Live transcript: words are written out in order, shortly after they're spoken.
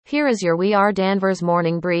Here is your We Are Danvers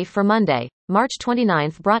morning brief for Monday, March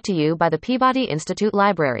 29th, brought to you by the Peabody Institute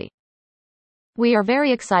Library. We are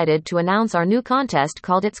very excited to announce our new contest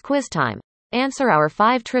called It's Quiz Time. Answer our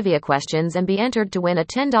 5 trivia questions and be entered to win a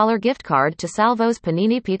 $10 gift card to Salvo's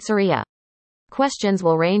Panini Pizzeria. Questions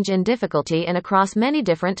will range in difficulty and across many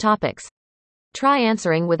different topics. Try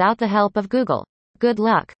answering without the help of Google. Good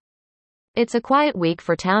luck. It's a quiet week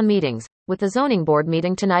for town meetings, with the zoning board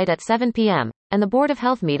meeting tonight at 7 p.m., and the Board of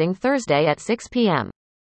Health meeting Thursday at 6 p.m.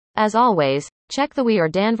 As always, check the We Are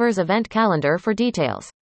Danvers event calendar for details.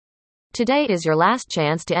 Today is your last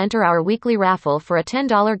chance to enter our weekly raffle for a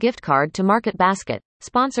 $10 gift card to Market Basket,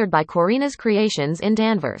 sponsored by Corina's Creations in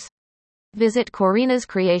Danvers. Visit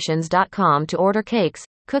corinascreations.com to order cakes,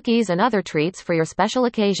 cookies and other treats for your special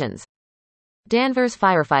occasions. Danvers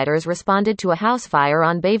firefighters responded to a house fire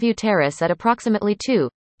on Bayview Terrace at approximately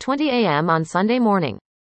 2:20 a.m. on Sunday morning.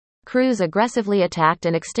 Crews aggressively attacked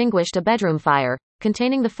and extinguished a bedroom fire,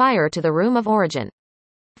 containing the fire to the room of origin.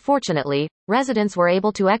 Fortunately, residents were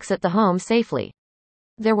able to exit the home safely.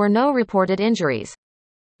 There were no reported injuries.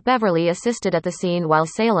 Beverly assisted at the scene while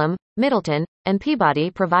Salem, Middleton, and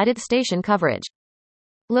Peabody provided station coverage.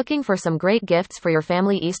 Looking for some great gifts for your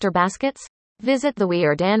family Easter baskets? Visit the We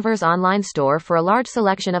Are Danvers online store for a large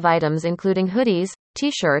selection of items including hoodies,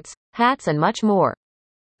 t-shirts, hats and much more.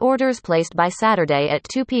 Orders placed by Saturday at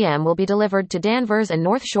 2 p.m. will be delivered to Danvers and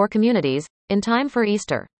North Shore communities, in time for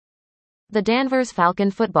Easter. The Danvers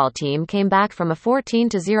Falcon football team came back from a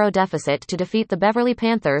 14-0 deficit to defeat the Beverly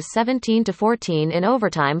Panthers 17-14 in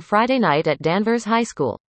overtime Friday night at Danvers High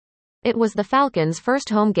School. It was the Falcons' first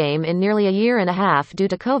home game in nearly a year and a half due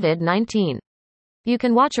to COVID-19. You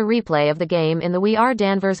can watch a replay of the game in the We Are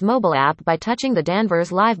Danvers mobile app by touching the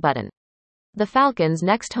Danvers Live button. The Falcons'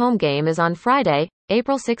 next home game is on Friday,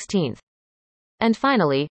 April 16th. And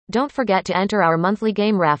finally, don't forget to enter our monthly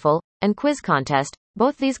game raffle and quiz contest.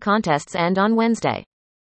 Both these contests end on Wednesday.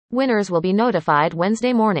 Winners will be notified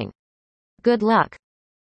Wednesday morning. Good luck.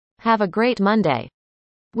 Have a great Monday.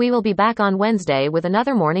 We will be back on Wednesday with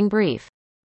another morning brief.